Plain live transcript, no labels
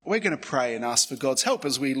we're going to pray and ask for God's help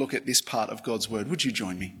as we look at this part of God's word. Would you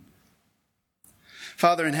join me?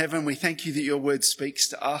 Father in heaven, we thank you that your word speaks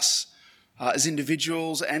to us as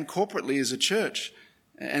individuals and corporately as a church.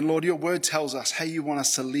 And Lord, your word tells us how you want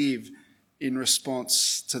us to live in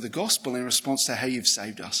response to the gospel, in response to how you've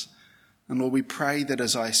saved us. And Lord, we pray that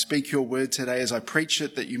as I speak your word today, as I preach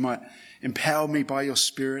it, that you might empower me by your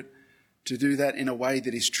Spirit to do that in a way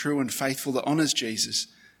that is true and faithful, that honours Jesus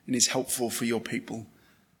and is helpful for your people.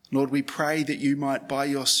 Lord, we pray that you might, by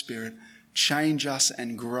your Spirit, change us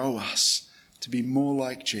and grow us to be more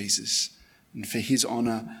like Jesus. And for his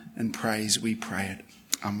honour and praise, we pray it.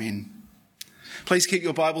 Amen. Please keep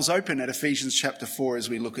your Bibles open at Ephesians chapter 4 as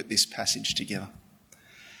we look at this passage together.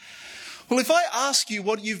 Well, if I ask you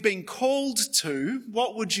what you've been called to,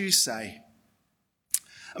 what would you say?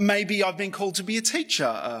 Maybe I've been called to be a teacher,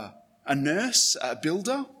 a nurse, a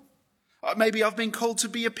builder. Maybe I've been called to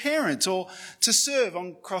be a parent or to serve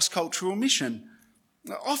on cross-cultural mission.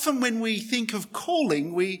 Often when we think of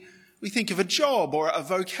calling, we think of a job or a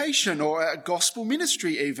vocation or a gospel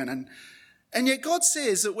ministry even. And yet God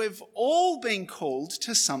says that we've all been called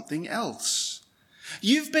to something else.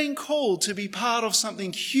 You've been called to be part of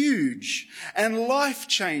something huge and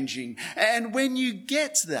life-changing. And when you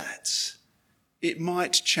get that, it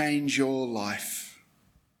might change your life.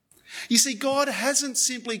 You see, God hasn't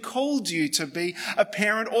simply called you to be a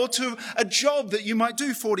parent or to a job that you might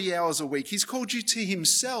do 40 hours a week. He's called you to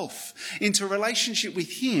himself, into relationship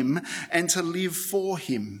with him and to live for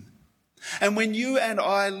him. And when you and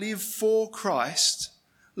I live for Christ,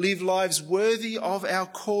 live lives worthy of our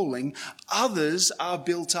calling, others are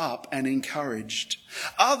built up and encouraged.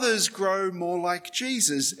 Others grow more like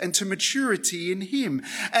Jesus and to maturity in him.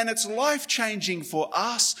 And it's life-changing for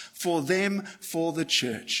us, for them, for the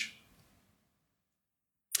church.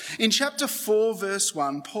 In chapter 4, verse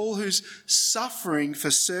 1, Paul, who's suffering for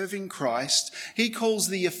serving Christ, he calls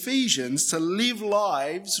the Ephesians to live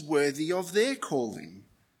lives worthy of their calling.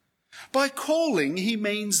 By calling, he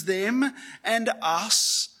means them and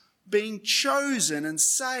us being chosen and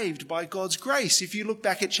saved by God's grace. If you look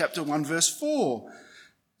back at chapter 1, verse 4,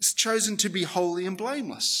 it's chosen to be holy and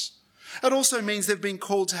blameless. It also means they've been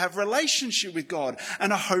called to have relationship with God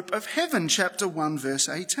and a hope of heaven, chapter 1, verse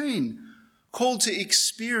 18. Called to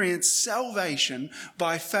experience salvation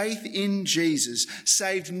by faith in Jesus,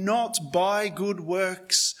 saved not by good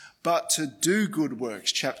works, but to do good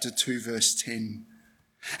works, chapter 2, verse 10.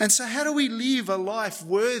 And so how do we live a life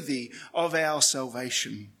worthy of our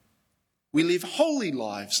salvation? We live holy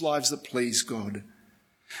lives, lives that please God.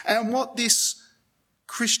 And what this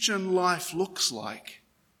Christian life looks like,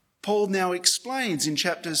 Paul now explains in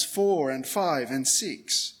chapters 4 and 5 and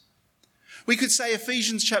 6. We could say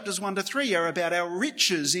Ephesians chapters 1 to 3 are about our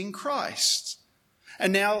riches in Christ.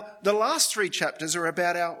 And now the last 3 chapters are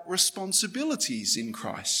about our responsibilities in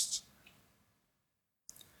Christ.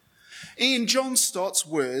 In John Stott's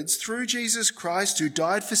words, through Jesus Christ, who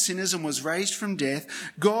died for sinners and was raised from death,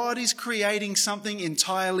 God is creating something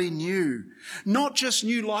entirely new. Not just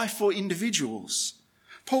new life for individuals.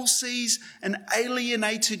 Paul sees an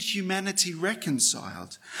alienated humanity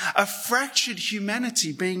reconciled, a fractured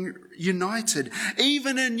humanity being united,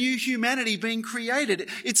 even a new humanity being created.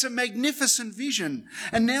 It's a magnificent vision.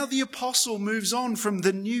 And now the apostle moves on from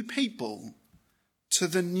the new people to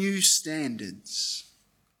the new standards.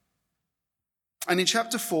 And in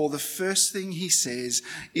chapter 4, the first thing he says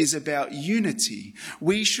is about unity.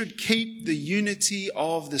 We should keep the unity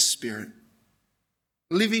of the Spirit.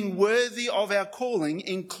 Living worthy of our calling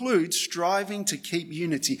includes striving to keep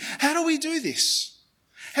unity. How do we do this?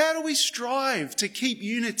 How do we strive to keep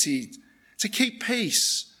unity, to keep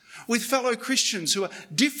peace with fellow Christians who are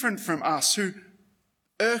different from us, who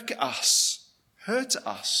irk us, hurt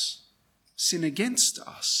us, sin against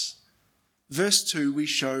us? Verse 2, we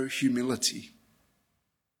show humility.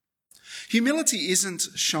 Humility isn't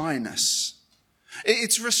shyness.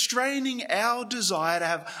 It's restraining our desire to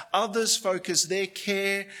have others focus their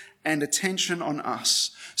care and attention on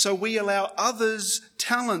us. So we allow others'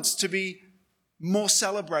 talents to be more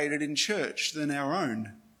celebrated in church than our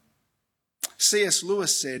own. C.S.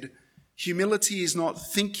 Lewis said, humility is not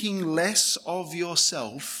thinking less of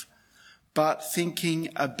yourself, but thinking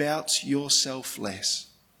about yourself less.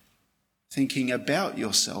 Thinking about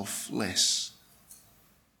yourself less.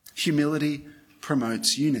 Humility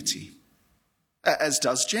promotes unity, as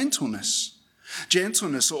does gentleness.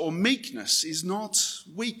 Gentleness or meekness is not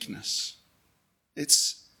weakness.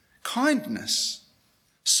 It's kindness,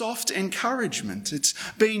 soft encouragement. It's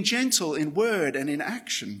being gentle in word and in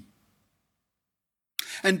action.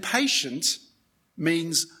 And patient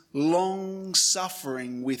means long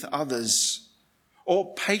suffering with others,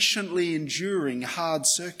 or patiently enduring hard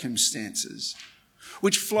circumstances,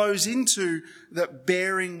 which flows into the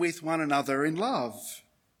bearing with one another in love.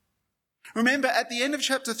 Remember, at the end of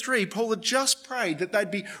chapter 3, Paul had just prayed that they'd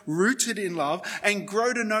be rooted in love and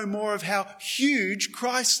grow to know more of how huge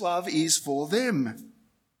Christ's love is for them.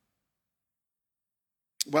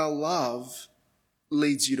 Well, love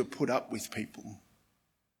leads you to put up with people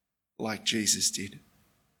like Jesus did.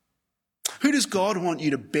 Who does God want you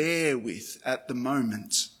to bear with at the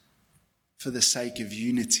moment for the sake of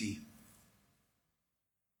unity?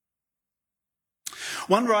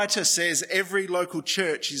 One writer says every local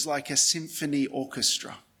church is like a symphony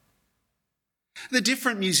orchestra. The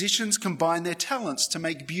different musicians combine their talents to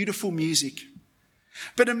make beautiful music.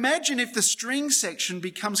 But imagine if the string section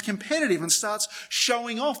becomes competitive and starts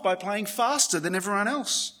showing off by playing faster than everyone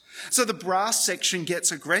else. So the brass section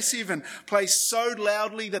gets aggressive and plays so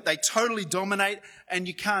loudly that they totally dominate and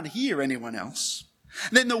you can't hear anyone else.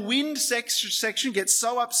 Then the wind section gets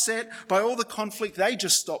so upset by all the conflict they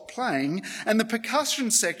just stop playing, and the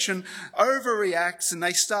percussion section overreacts and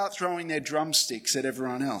they start throwing their drumsticks at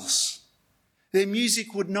everyone else. Their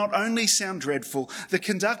music would not only sound dreadful, the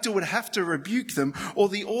conductor would have to rebuke them, or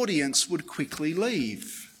the audience would quickly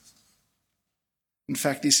leave. In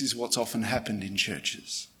fact, this is what's often happened in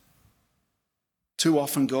churches. Too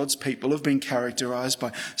often God's people have been characterised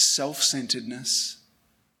by self-centeredness,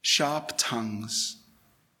 sharp tongues,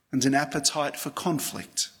 and an appetite for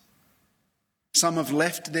conflict. Some have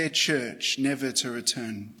left their church never to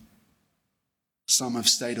return. Some have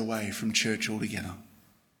stayed away from church altogether.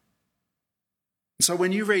 So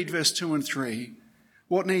when you read verse 2 and 3,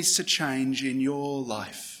 what needs to change in your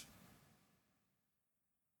life?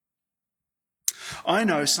 I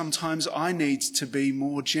know sometimes I need to be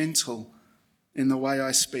more gentle in the way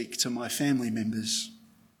I speak to my family members.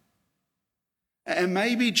 And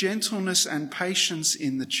maybe gentleness and patience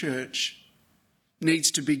in the church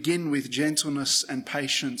needs to begin with gentleness and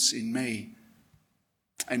patience in me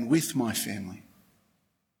and with my family.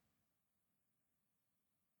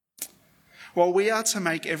 While we are to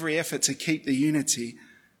make every effort to keep the unity,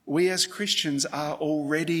 we as Christians are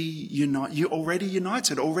already united,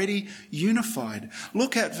 already unified.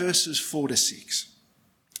 Look at verses 4 to 6.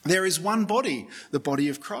 There is one body, the body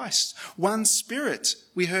of Christ. One Spirit,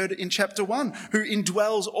 we heard in chapter 1, who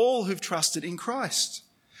indwells all who've trusted in Christ.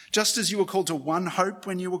 Just as you were called to one hope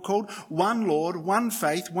when you were called, one Lord, one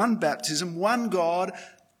faith, one baptism, one God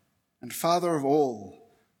and Father of all,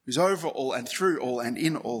 who's over all and through all and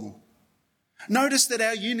in all. Notice that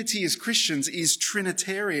our unity as Christians is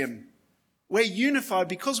Trinitarian. We're unified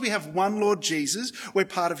because we have one Lord Jesus. We're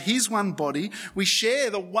part of his one body. We share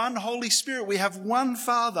the one Holy Spirit. We have one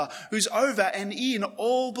Father who's over and in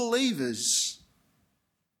all believers.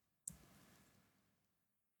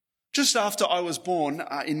 Just after I was born,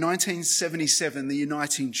 in 1977, the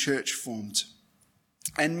Uniting Church formed.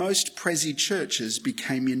 And most Prezi churches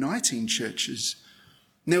became Uniting churches.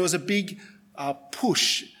 And there was a big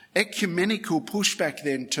ecumenical push back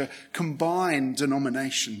then to combine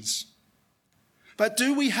denominations. But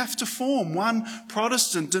do we have to form one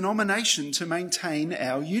Protestant denomination to maintain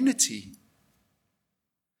our unity?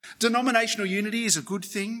 Denominational unity is a good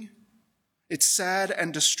thing. It's sad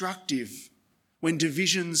and destructive when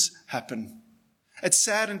divisions happen. It's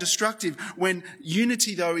sad and destructive when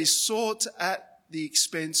unity, though, is sought at the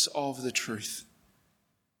expense of the truth.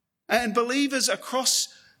 And believers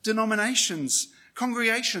across denominations,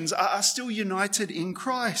 congregations, are still united in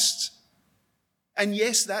Christ. And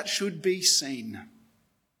yes, that should be seen.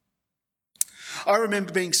 I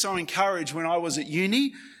remember being so encouraged when I was at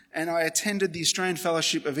uni and I attended the Australian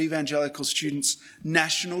Fellowship of Evangelical Students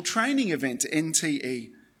National Training Event,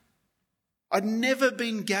 NTE. I'd never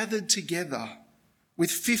been gathered together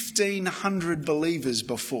with 1,500 believers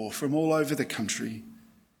before from all over the country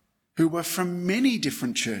who were from many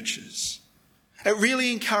different churches. It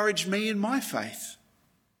really encouraged me in my faith.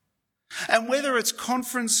 And whether it's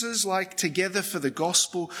conferences like Together for the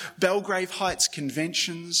Gospel, Belgrave Heights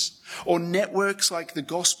conventions, or networks like the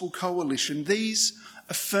Gospel Coalition, these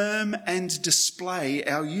affirm and display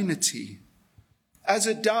our unity, as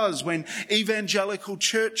it does when evangelical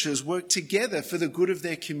churches work together for the good of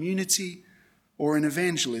their community or in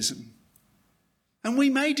evangelism. And we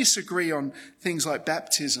may disagree on things like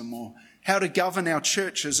baptism or how to govern our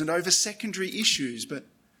churches and over secondary issues, but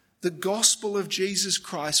the gospel of Jesus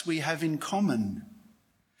Christ we have in common.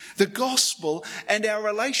 The gospel and our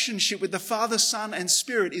relationship with the Father, Son and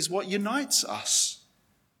Spirit is what unites us.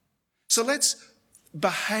 So let's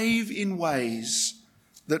behave in ways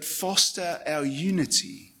that foster our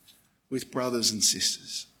unity with brothers and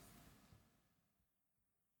sisters.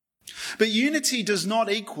 But unity does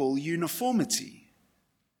not equal uniformity.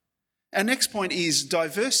 Our next point is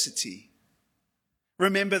diversity.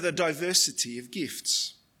 Remember the diversity of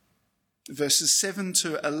gifts. Verses 7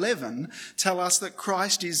 to 11 tell us that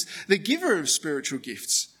Christ is the giver of spiritual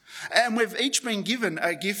gifts. And we've each been given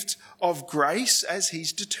a gift of grace as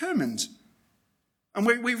he's determined. And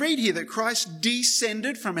we read here that Christ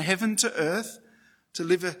descended from heaven to earth to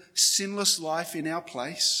live a sinless life in our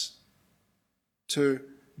place, to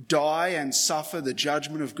die and suffer the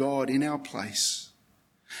judgment of God in our place.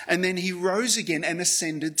 And then he rose again and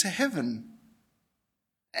ascended to heaven.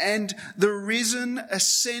 And the risen,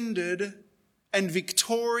 ascended, and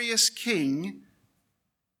victorious King,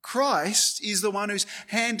 Christ, is the one who's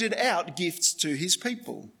handed out gifts to his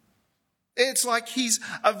people. It's like he's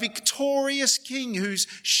a victorious King who's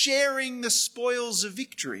sharing the spoils of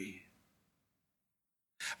victory.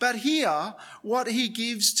 But here, what he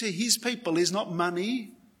gives to his people is not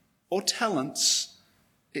money or talents,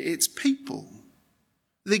 it's people.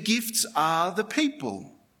 The gifts are the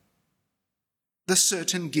people, the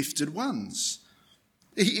certain gifted ones.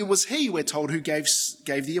 It was he, we're told, who gave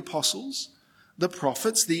the apostles, the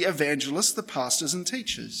prophets, the evangelists, the pastors and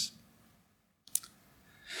teachers.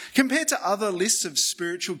 Compared to other lists of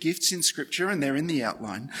spiritual gifts in Scripture, and they're in the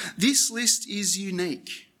outline, this list is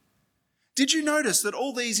unique. Did you notice that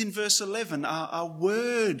all these in verse 11 are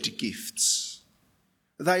word gifts?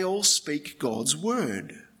 They all speak God's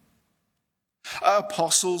word.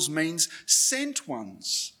 Apostles means sent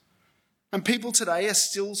ones. And people today are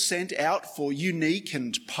still sent out for unique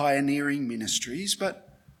and pioneering ministries,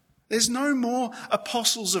 but there's no more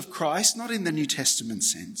apostles of Christ, not in the New Testament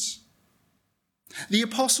sense. The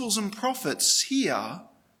apostles and prophets here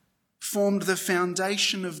formed the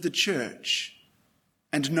foundation of the church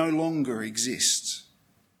and no longer exist.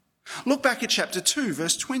 Look back at chapter 2,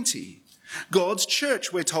 verse 20. God's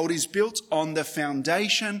church, we're told, is built on the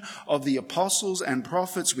foundation of the apostles and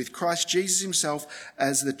prophets with Christ Jesus himself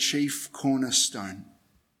as the chief cornerstone.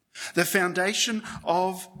 The foundation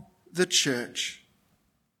of the church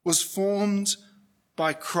was formed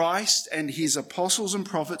by Christ and his apostles and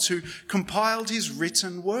prophets who compiled his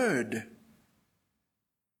written word.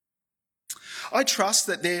 I trust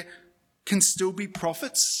that there can still be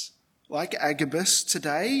prophets like Agabus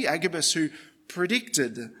today, Agabus who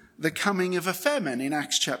predicted the coming of a famine in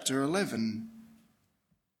Acts chapter 11.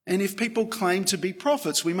 And if people claim to be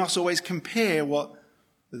prophets, we must always compare what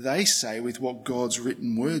they say with what God's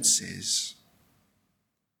written word says.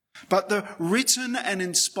 But the written and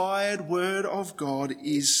inspired word of God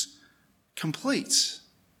is complete.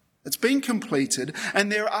 It's been completed,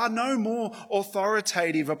 and there are no more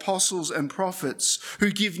authoritative apostles and prophets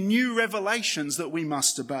who give new revelations that we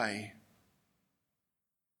must obey.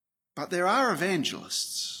 But there are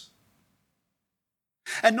evangelists.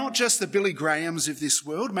 And not just the Billy Grahams of this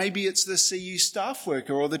world, maybe it's the CU staff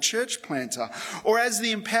worker or the church planter, or as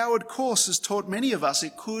the Empowered Course has taught many of us,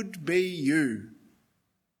 it could be you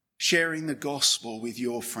sharing the gospel with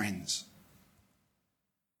your friends.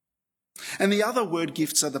 And the other word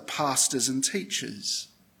gifts are the pastors and teachers.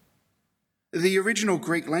 The original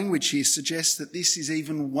Greek language here suggests that this is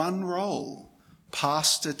even one role,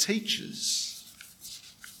 pastor-teachers.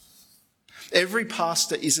 Every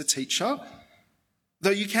pastor is a teacher,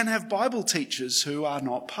 though you can have Bible teachers who are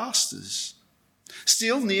not pastors.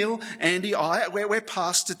 Still, Neil, Andy, we're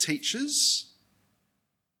pastor teachers.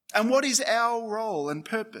 And what is our role and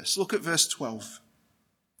purpose? Look at verse 12.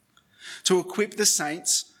 To equip the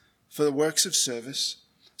saints for the works of service,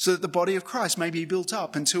 so that the body of Christ may be built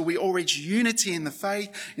up until we all reach unity in the faith,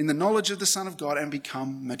 in the knowledge of the Son of God, and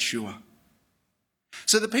become mature.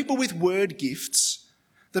 So the people with word gifts,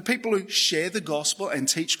 the people who share the gospel and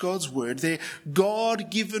teach God's word, their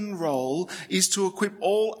God-given role is to equip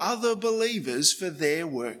all other believers for their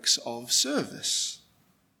works of service.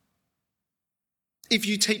 If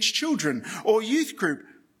you teach children or youth group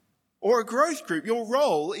or a growth group, your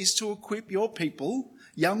role is to equip your people,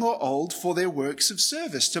 young or old, for their works of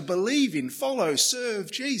service, to believe in, follow, serve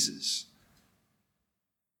Jesus.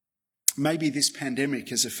 Maybe this pandemic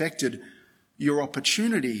has affected your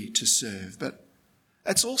opportunity to serve, but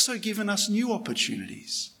it's also given us new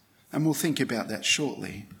opportunities, and we'll think about that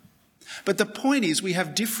shortly. But the point is, we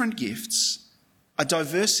have different gifts, a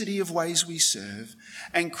diversity of ways we serve,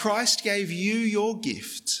 and Christ gave you your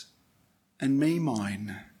gift and me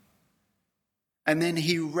mine. And then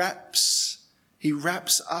he wraps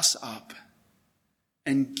us up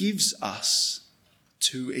and gives us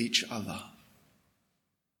to each other.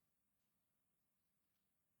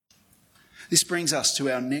 This brings us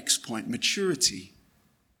to our next point, maturity.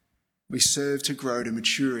 We serve to grow to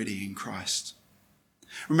maturity in Christ.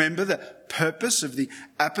 Remember, the purpose of the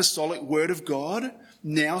apostolic word of God,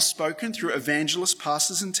 now spoken through evangelists,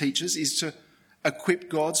 pastors and teachers, is to equip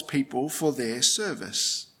God's people for their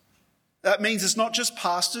service. That means it's not just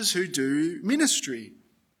pastors who do ministry.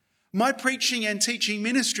 My preaching and teaching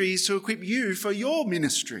ministry is to equip you for your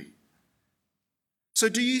ministry. So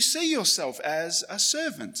do you see yourself as a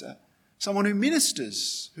servant, someone who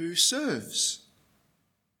ministers, who serves?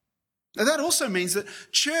 Now that also means that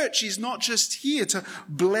church is not just here to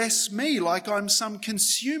bless me like I'm some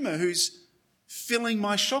consumer who's filling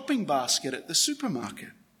my shopping basket at the supermarket.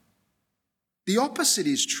 The opposite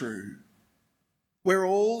is true. We're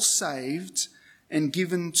all saved and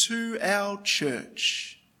given to our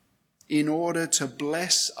church in order to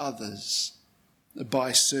bless others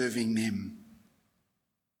by serving them.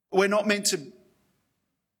 We're not meant to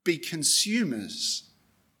be consumers,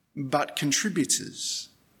 but contributors.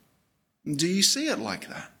 Do you see it like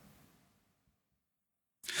that?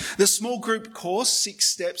 The small group course, 6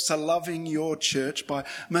 Steps to Loving Your Church by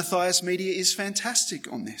Matthias Media, is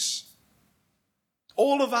fantastic on this.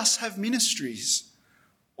 All of us have ministries.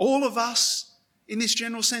 All of us, in this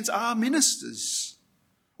general sense, are ministers.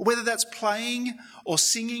 Whether that's playing or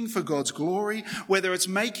singing for God's glory, whether it's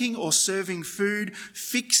making or serving food,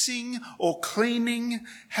 fixing or cleaning,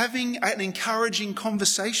 having an encouraging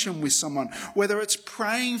conversation with someone, whether it's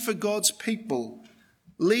praying for God's people,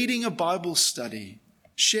 leading a Bible study,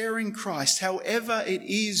 sharing Christ, however it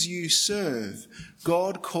is you serve,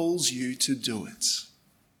 God calls you to do it.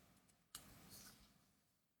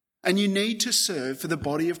 And you need to serve for the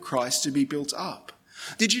body of Christ to be built up.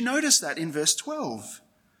 Did you notice that in verse 12?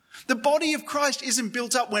 The body of Christ isn't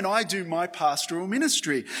built up when I do my pastoral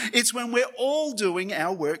ministry. It's when we're all doing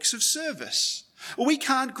our works of service. We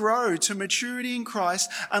can't grow to maturity in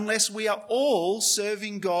Christ unless we are all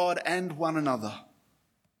serving God and one another.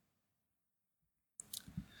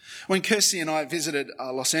 When Kirsty and I visited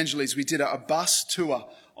Los Angeles, we did a bus tour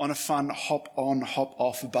on a fun hop-on,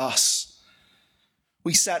 hop-off bus.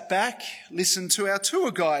 We sat back, listened to our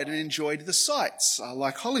tour guide and enjoyed the sights,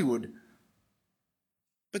 like Hollywood.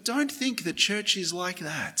 But don't think that church is like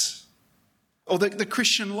that, or that the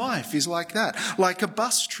Christian life is like that, like a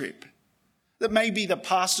bus trip. That maybe the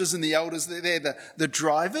pastors and the elders, they're the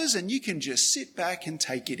drivers, and you can just sit back and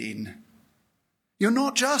take it in. You're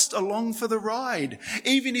not just along for the ride,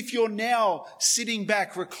 even if you're now sitting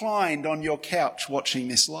back reclined on your couch watching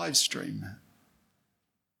this live stream.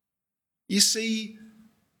 You see,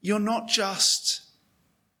 you're not just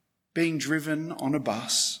being driven on a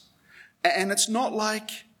bus. And it's not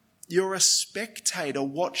like you're a spectator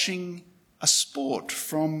watching a sport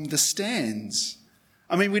from the stands.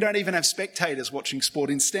 I mean, we don't even have spectators watching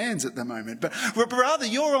sport in stands at the moment, but rather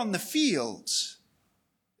you're on the field.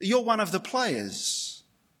 You're one of the players.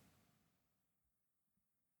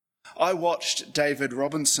 I watched David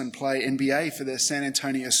Robinson play NBA for the San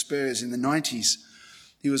Antonio Spurs in the 90s.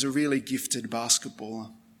 He was a really gifted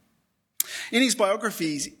basketballer. In his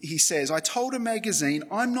biography, he says, I told a magazine,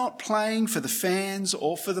 I'm not playing for the fans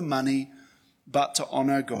or for the money, but to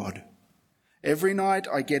honour God. Every night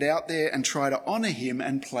I get out there and try to honour him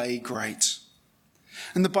and play great.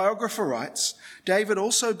 And the biographer writes, David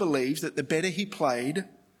also believed that the better he played,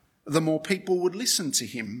 the more people would listen to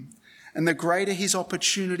him, and the greater his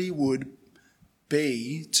opportunity would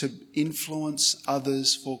be to influence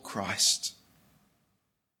others for Christ.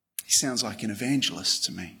 He sounds like an evangelist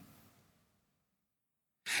to me.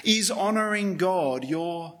 Is honouring God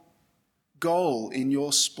your goal in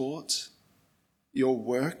your sport, your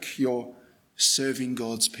work, your serving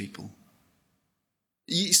God's people?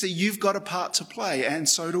 You see, you've got a part to play, and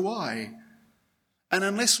so do I. And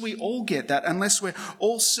unless we all get that, unless we're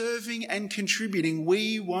all serving and contributing,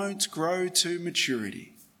 we won't grow to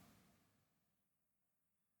maturity.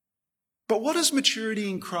 But what does maturity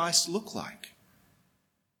in Christ look like?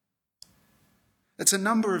 It's a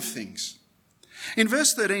number of things. In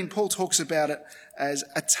verse 13, Paul talks about it as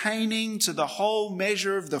attaining to the whole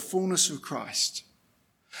measure of the fullness of Christ.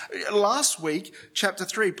 Last week, chapter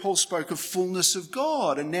 3, Paul spoke of fullness of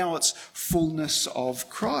God, and now it's fullness of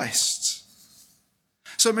Christ.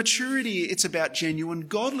 So maturity, it's about genuine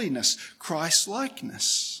godliness,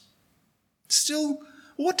 Christ-likeness. Still,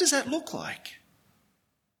 what does that look like?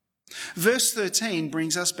 Verse 13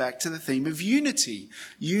 brings us back to the theme of unity,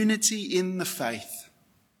 unity in the faith.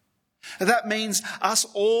 That means us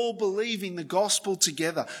all believing the gospel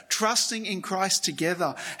together, trusting in Christ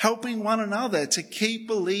together, helping one another to keep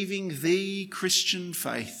believing the Christian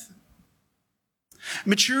faith.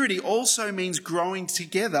 Maturity also means growing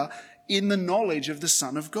together in the knowledge of the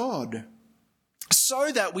Son of God,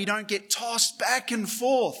 so that we don't get tossed back and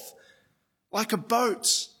forth like a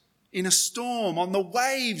boat in a storm on the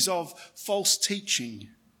waves of false teaching.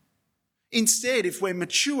 Instead, if we're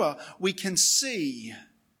mature, we can see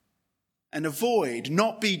and avoid,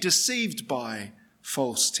 not be deceived by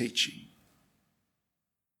false teaching.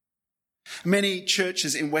 Many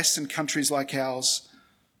churches in Western countries like ours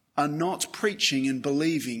are not preaching and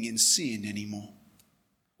believing in sin anymore,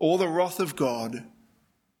 or the wrath of God,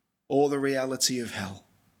 or the reality of hell.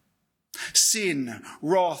 Sin,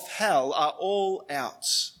 wrath, hell are all out,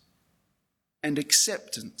 and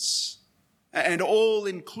acceptance and all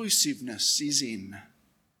inclusiveness is in.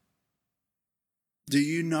 Do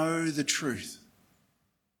you know the truth?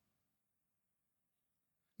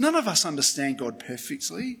 None of us understand God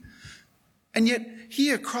perfectly, and yet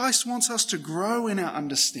here Christ wants us to grow in our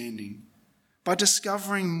understanding by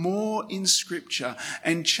discovering more in Scripture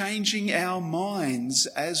and changing our minds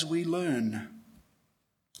as we learn.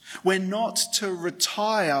 We're not to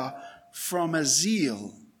retire from a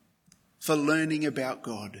zeal for learning about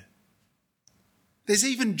God. There's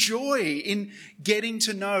even joy in getting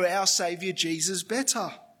to know our Saviour Jesus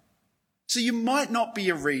better. So you might not be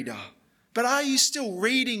a reader, but are you still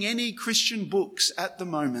reading any Christian books at the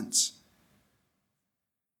moment?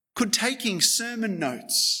 Could taking sermon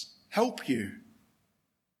notes help you?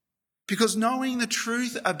 Because knowing the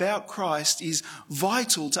truth about Christ is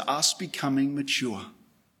vital to us becoming mature.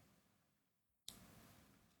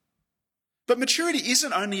 But maturity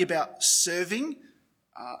isn't only about serving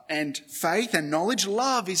and faith and knowledge.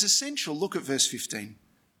 Love is essential. Look at verse 15.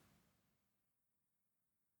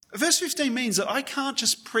 Verse 15 means that I can't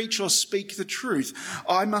just preach or speak the truth.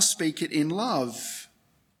 I must speak it in love.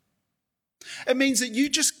 It means that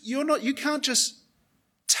you can't just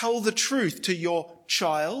tell the truth to your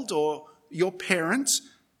child or your parent,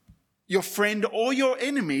 your friend or your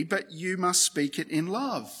enemy, but you must speak it in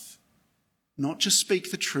love. Not just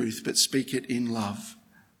speak the truth, but speak it in love.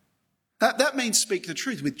 That means speak the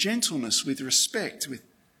truth with gentleness, with respect, with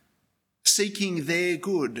seeking their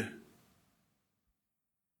good.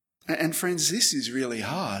 And friends, this is really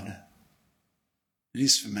hard. It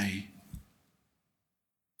is for me.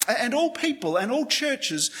 And all people and all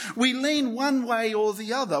churches, we lean one way or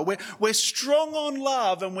the other. We're strong on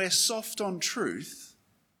love and we're soft on truth.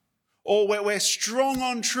 Or we're strong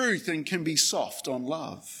on truth and can be soft on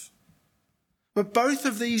love. But both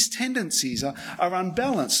of these tendencies are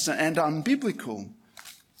unbalanced and unbiblical.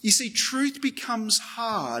 You see, truth becomes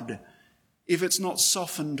hard if it's not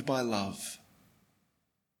softened by love.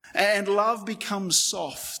 And love becomes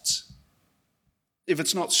soft if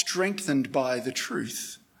it's not strengthened by the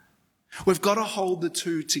truth. We've got to hold the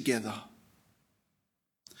two together.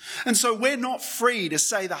 And so we're not free to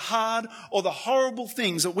say the hard or the horrible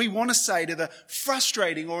things that we want to say to the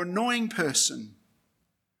frustrating or annoying person.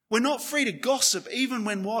 We're not free to gossip even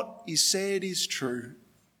when what is said is true.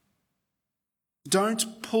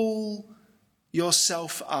 Don't pull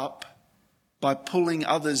yourself up by pulling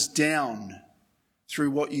others down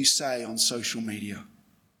through what you say on social media.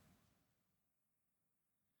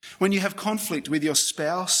 When you have conflict with your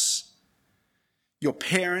spouse, your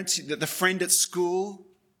parents, the friend at school,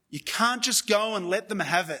 you can't just go and let them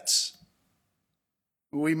have it.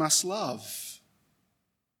 We must love.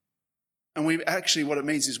 And what it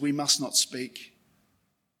means is we must not speak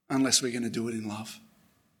unless we're going to do it in love.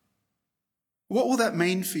 What will that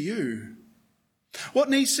mean for you? What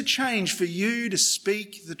needs to change for you to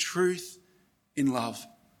speak the truth in love?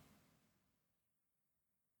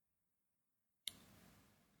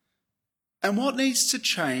 And what needs to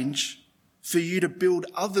change for you to build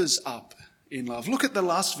others up in love? Look at the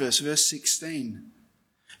last verse, verse 16.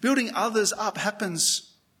 Building others up happens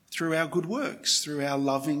through our good works, through our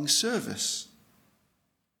loving service.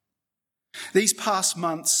 These past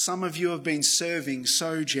months, some of you have been serving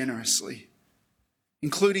so generously,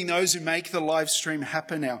 including those who make the live stream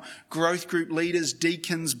happen, our growth group leaders,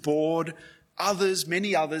 deacons, board, others,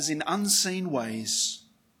 many others in unseen ways.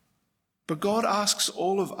 But God asks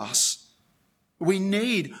all of us, we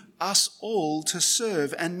need us all to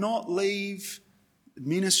serve and not leave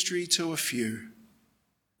ministry to a few.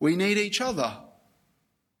 We need each other.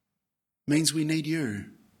 Means we need you.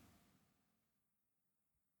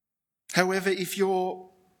 However, if you're,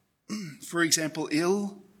 for example,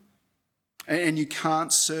 ill and you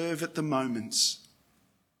can't serve at the moment,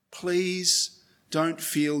 please don't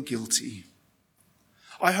feel guilty.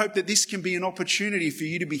 I hope that this can be an opportunity for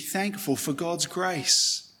you to be thankful for God's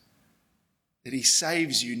grace, that He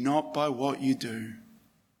saves you not by what you do,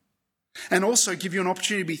 and also give you an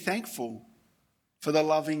opportunity to be thankful for the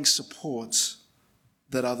loving support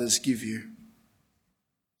that others give you.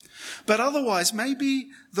 But otherwise, maybe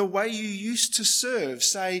the way you used to serve,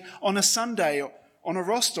 say on a Sunday, on a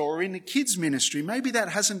roster or in a kids ministry, maybe that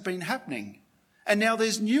hasn't been happening. And now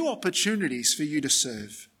there's new opportunities for you to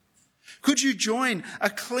serve. Could you join a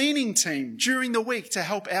cleaning team during the week to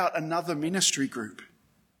help out another ministry group?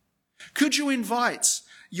 Could you invite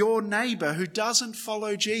your neighbour who doesn't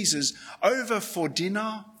follow Jesus over for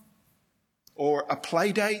dinner or a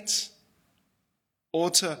play date or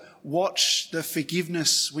to watch the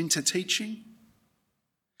forgiveness winter teaching?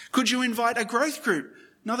 Could you invite a growth group,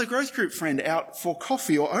 another growth group friend out for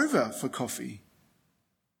coffee or over for coffee?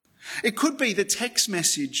 It could be the text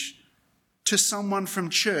message to someone from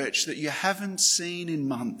church that you haven't seen in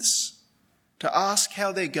months to ask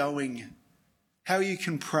how they're going, how you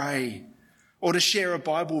can pray, or to share a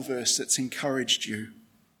Bible verse that's encouraged you.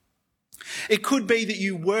 It could be that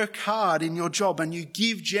you work hard in your job and you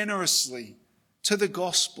give generously to the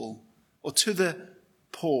gospel or to the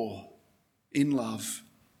poor in love.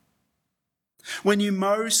 When you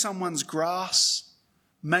mow someone's grass,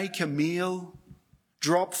 make a meal,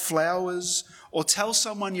 drop flowers, or tell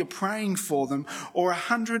someone you're praying for them, or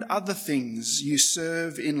 100 other things, you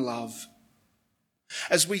serve in love.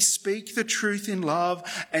 As we speak the truth in love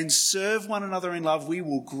and serve one another in love, we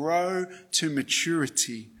will grow to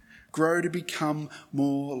maturity, grow to become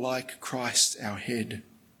more like Christ, our head.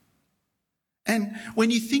 And when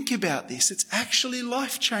you think about this, it's actually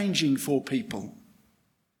life-changing for people.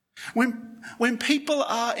 When people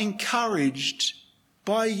are encouraged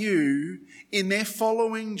by you in their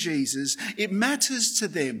following Jesus, it matters to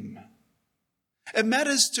them. It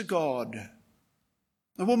matters to God.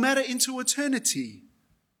 It will matter into eternity.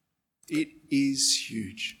 It is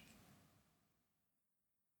huge.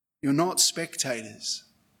 You're not spectators.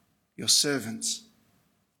 You're servants.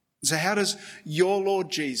 So how does your Lord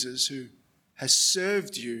Jesus, who has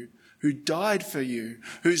served you, who died for you,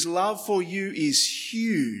 whose love for you is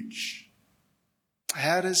huge,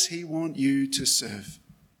 how does he want you to serve?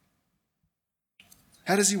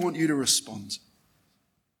 How does he want you to respond?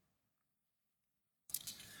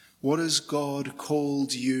 What has God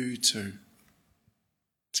called you to?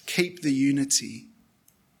 To keep the unity,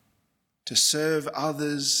 to serve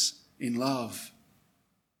others in love,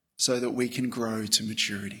 so that we can grow to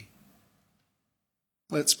maturity.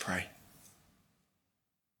 Let's pray.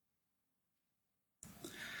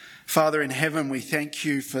 Father in heaven, we thank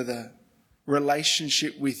you for the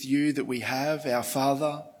relationship with you that we have, our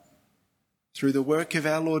Father, through the work of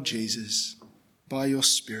our Lord Jesus, by your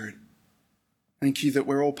Spirit. Thank you that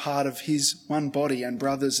we're all part of his one body and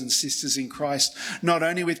brothers and sisters in Christ, not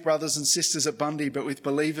only with brothers and sisters at Bundy, but with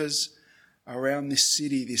believers around this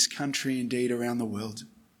city, this country, indeed around the world.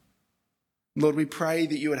 Lord, we pray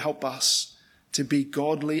that you would help us to be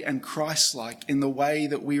godly and Christ-like in the way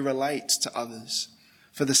that we relate to others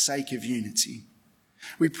for the sake of unity.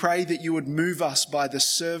 We pray that you would move us by the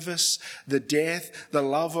service, the death, the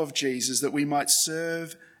love of Jesus, that we might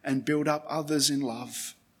serve and build up others in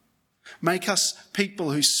love. Make us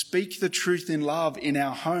people who speak the truth in love in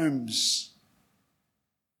our homes,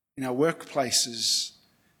 in our workplaces,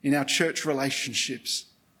 in our church relationships,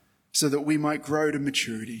 so that we might grow to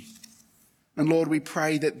maturity. And Lord, we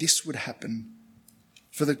pray that this would happen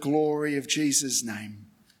for the glory of Jesus' name,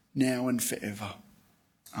 now and forever.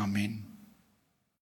 Amen.